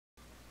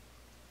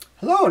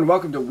Hello and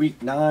welcome to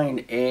week 9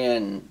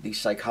 in the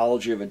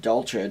psychology of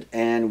adulthood,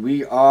 and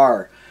we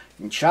are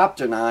in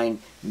chapter 9,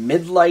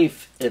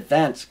 midlife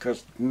events,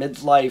 because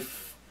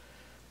midlife,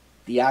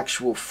 the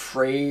actual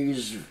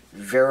phrase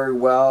very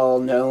well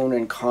known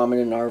and common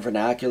in our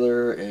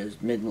vernacular is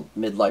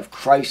midlife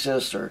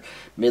crisis or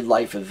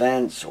midlife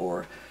events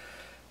or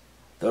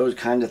those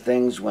kind of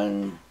things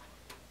when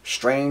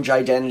strange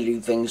identity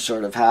things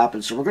sort of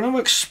happen. So we're going to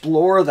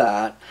explore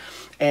that,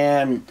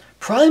 and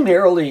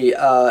primarily,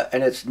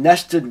 and it's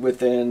nested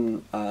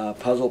within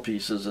puzzle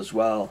pieces as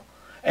well.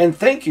 And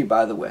thank you,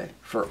 by the way,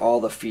 for all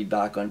the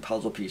feedback on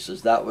puzzle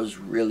pieces. That was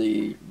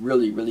really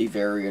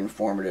very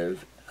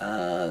informative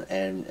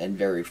and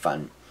very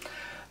fun.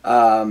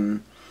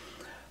 But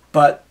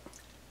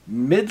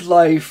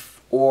midlife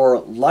or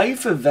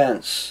life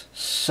events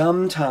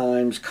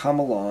sometimes come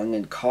along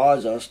and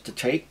cause us to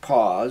take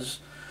pause,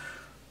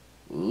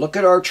 look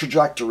at our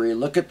trajectory,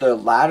 look at the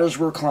ladders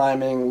we're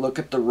climbing, look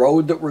at the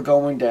road that we're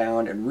going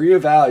down, and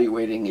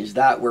reevaluating, is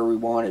that where we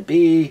want to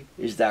be?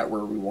 Is that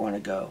where we want to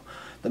go?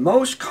 The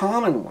most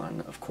common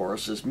one, of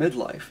course, is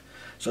midlife.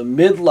 So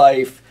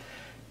midlife,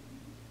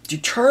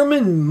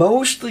 determined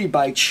mostly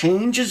by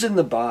changes in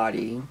the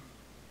body,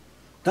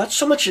 not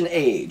so much in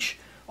age,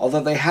 although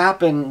they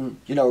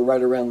happen,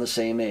 right around the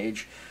same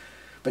age,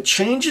 but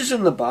changes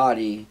in the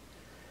body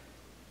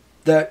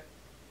that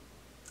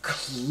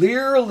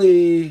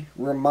clearly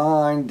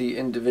remind the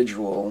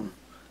individual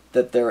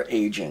that they're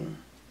aging.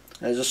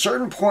 There's a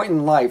certain point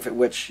in life at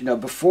which,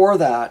 before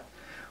that,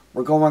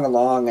 we're going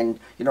along and,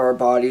 our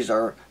bodies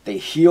they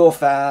heal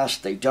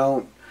fast, they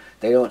don't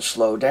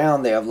slow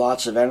down, they have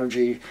lots of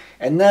energy,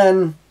 and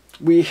then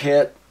we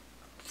hit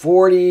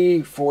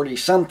 40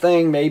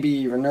 something, maybe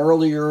even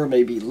earlier,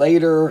 maybe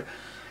later,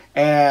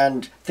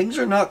 and things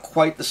are not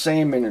quite the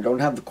same, and you don't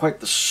have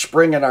quite the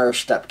spring in our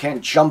step,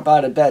 can't jump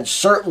out of bed,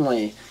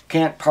 certainly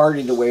can't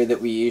party the way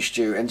that we used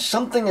to, and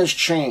something has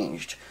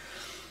changed.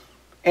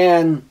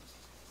 And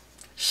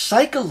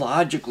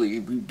psychologically,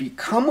 we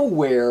become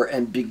aware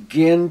and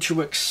begin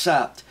to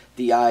accept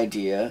the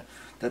idea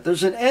that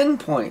there's an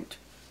end point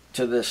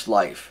to this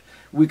life.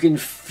 We can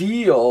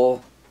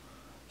feel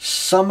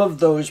some of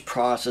those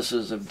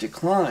processes of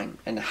decline,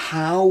 and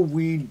how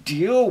we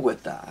deal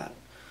with that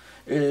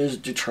is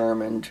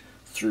determined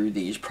through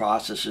these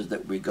processes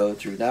that we go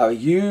through. Now, I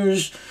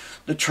use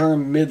the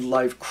term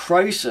midlife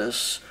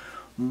crisis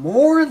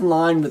more in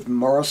line with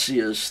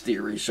Marcia's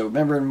theory. So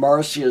remember, in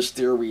Marcia's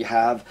theory, we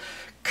have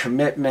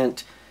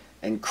commitment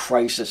and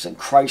crisis. And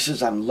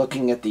crisis, I'm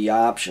looking at the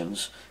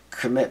options.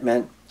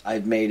 Commitment,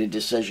 I've made a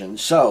decision.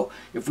 So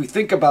if we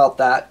think about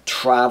that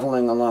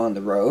traveling along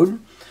the road,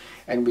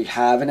 and we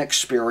have an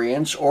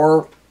experience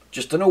or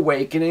just an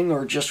awakening,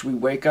 or just we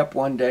wake up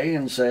one day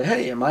and say,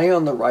 hey, am I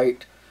on the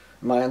right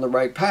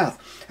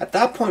path? At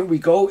that point, we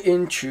go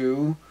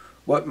into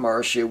what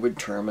Marcia would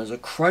term as a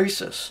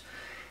crisis.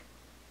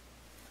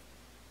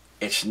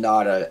 It's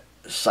not a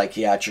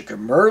psychiatric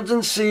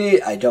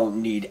emergency. I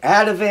don't need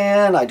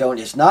Ativan.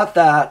 It's not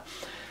that.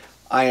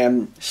 I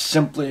am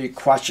simply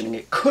questioning.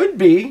 It could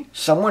be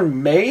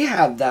someone may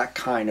have that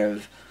kind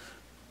of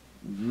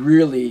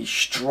really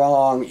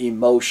strong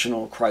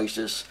emotional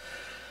crisis,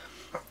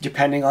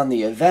 depending on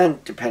the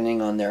event,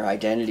 depending on their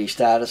identity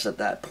status at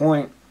that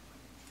point.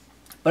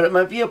 But it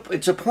might be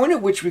it's a point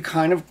at which we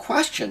kind of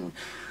question.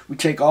 We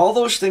take all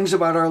those things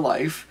about our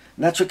life,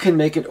 and that's what can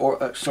make it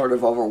sort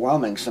of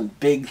overwhelming. Some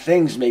big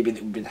things maybe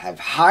that we have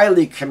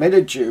highly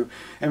committed to,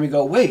 and we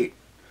go, wait,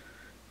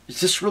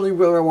 is this really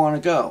where I want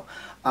to go?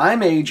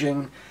 I'm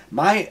aging.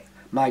 My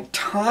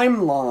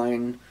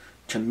timeline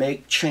to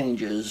make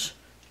changes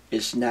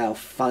is now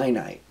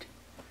finite.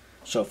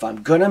 So if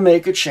I'm going to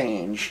make a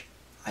change,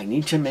 I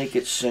need to make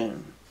it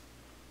soon.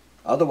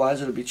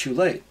 Otherwise, it'll be too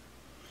late.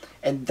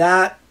 And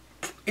that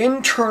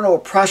internal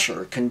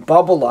pressure can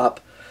bubble up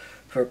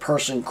for a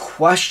person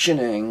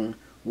questioning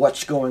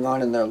what's going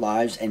on in their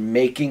lives and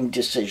making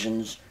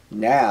decisions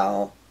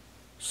now.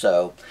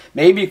 So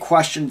maybe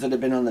questions that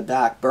have been on the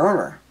back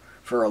burner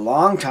for a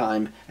long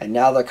time, and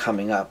now they're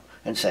coming up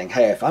and saying,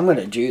 hey, if I'm going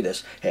to do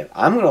this, hey, if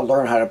I'm going to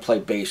learn how to play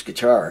bass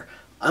guitar,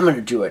 I'm going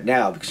to do it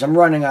now because I'm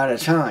running out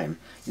of time.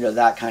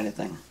 That kind of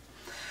thing.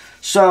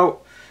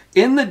 So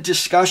in the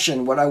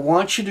discussion, what I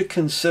want you to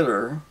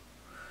consider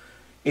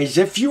is,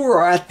 if you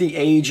are at the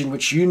age in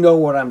which you know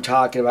what I'm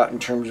talking about in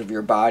terms of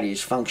your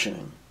body's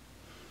functioning,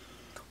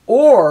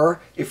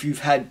 or if you've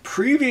had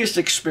previous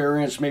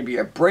experience, maybe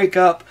a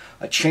breakup,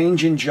 a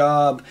change in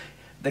job,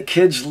 the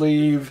kids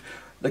leave,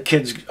 the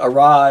kids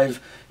arrive,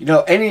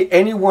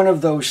 any one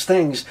of those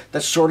things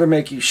that sort of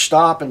make you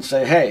stop and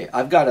say, hey,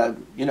 I've got to,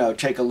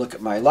 take a look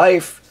at my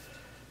life.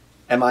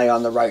 Am I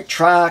on the right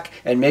track?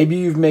 And maybe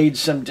you've made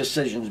some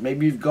decisions.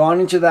 Maybe you've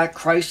gone into that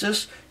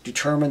crisis,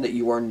 determined that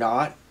you are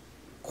not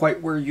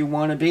quite where you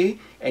want to be,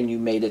 and you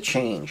made a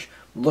change.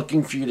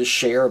 Looking for you to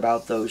share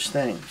about those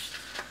things,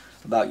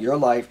 about your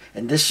life.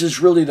 And this is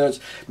really those,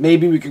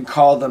 maybe we can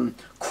call them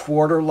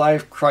quarter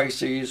life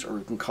crises, or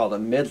we can call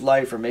them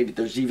midlife, or maybe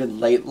there's even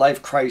late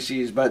life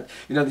crises, but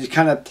these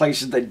kind of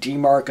places that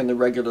demark in the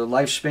regular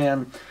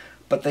lifespan.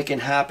 but they can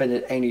happen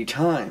at any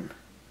time.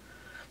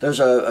 There's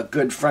a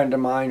good friend of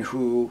mine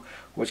who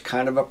was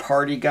kind of a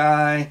party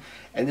guy,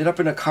 ended up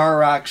in a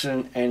car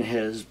accident, and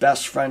his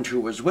best friend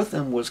who was with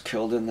him was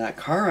killed in that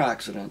car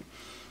accident.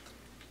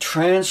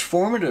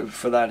 Transformative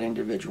for that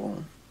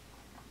individual.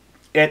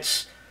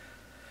 It's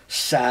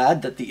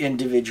sad that the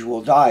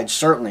individual died,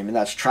 certainly. I mean,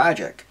 that's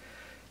tragic.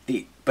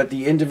 But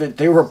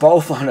they were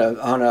both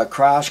on a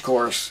crash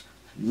course,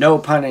 no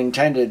pun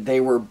intended. They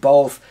were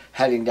both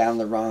heading down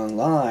the wrong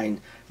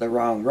line, the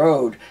wrong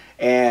road,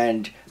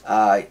 and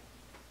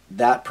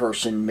that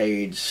person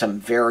made some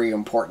very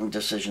important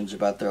decisions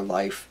about their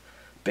life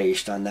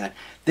based on that.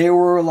 They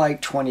were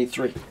like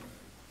 23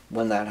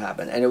 when that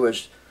happened, and it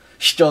was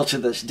still to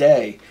this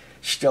day,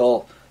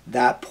 still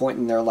that point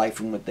in their life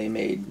in which they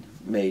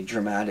made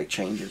dramatic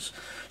changes.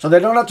 So they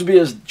don't have to be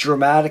as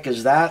dramatic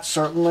as that,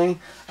 certainly.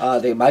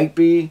 They might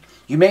be.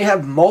 You may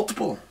have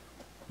multiple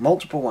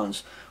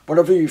ones.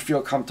 Whatever you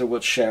feel comfortable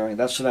with sharing.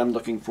 That's what I'm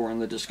looking for in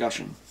the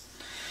discussion.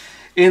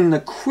 In the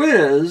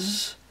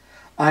quiz,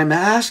 I'm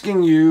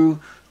asking you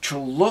to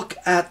look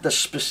at the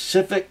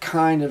specific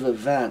kind of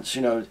events.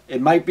 You know,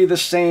 it might be the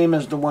same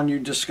as the one you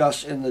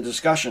discussed in the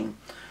discussion.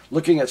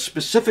 Looking at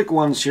specific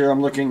ones here,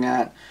 I'm looking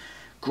at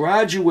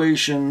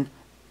graduation,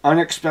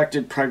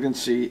 unexpected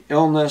pregnancy,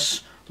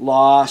 illness,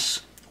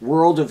 loss,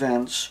 world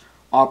events,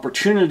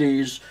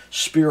 opportunities,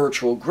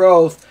 spiritual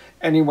growth,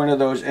 any one of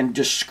those, and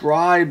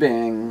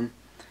describing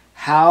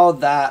how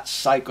that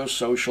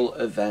psychosocial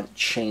event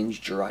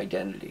changed your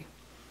identity.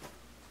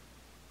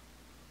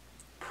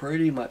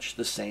 Pretty much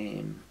the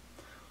same.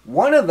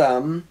 One of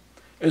them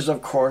is,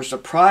 of course, a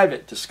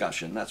private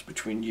discussion. That's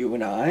between you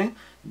and I.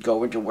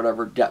 Go into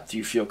whatever depth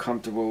you feel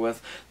comfortable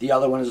with. The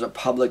other one is a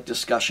public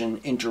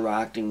discussion,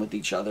 interacting with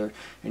each other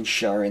and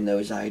sharing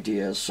those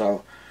ideas.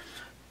 So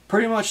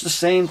pretty much the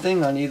same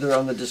thing on either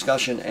on the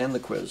discussion and the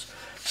quiz.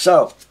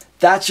 So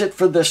that's it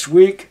for this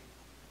week.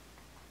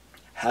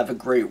 Have a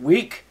great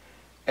week.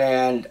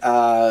 And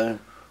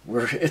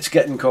it's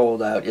getting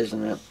cold out,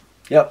 isn't it?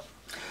 Yep.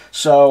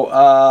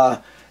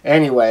 So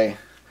anyway,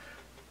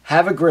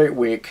 have a great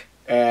week,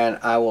 and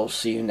I will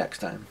see you next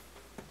time.